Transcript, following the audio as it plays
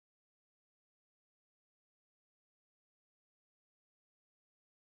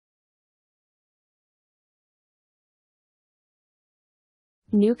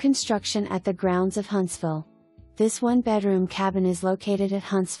New construction at the Grounds of Huntsville. This one-bedroom cabin is located at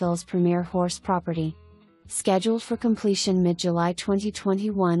Huntsville's premier horse property. Scheduled for completion mid-July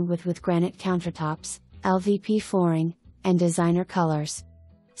 2021 with granite countertops, LVP flooring, and designer colors.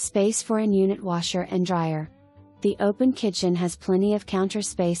 Space for an unit washer and dryer. The open kitchen has plenty of counter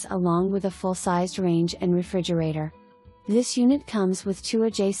space along with a full-sized range and refrigerator. This unit comes with 2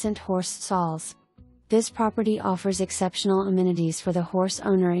 adjacent horse stalls. This property offers exceptional amenities for the horse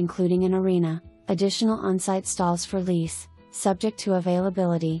owner, including an arena, additional on-site stalls for lease, subject to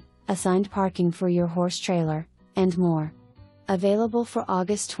availability, assigned parking for your horse trailer, and more. Available for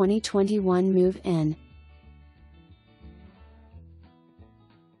August 2021 move-in.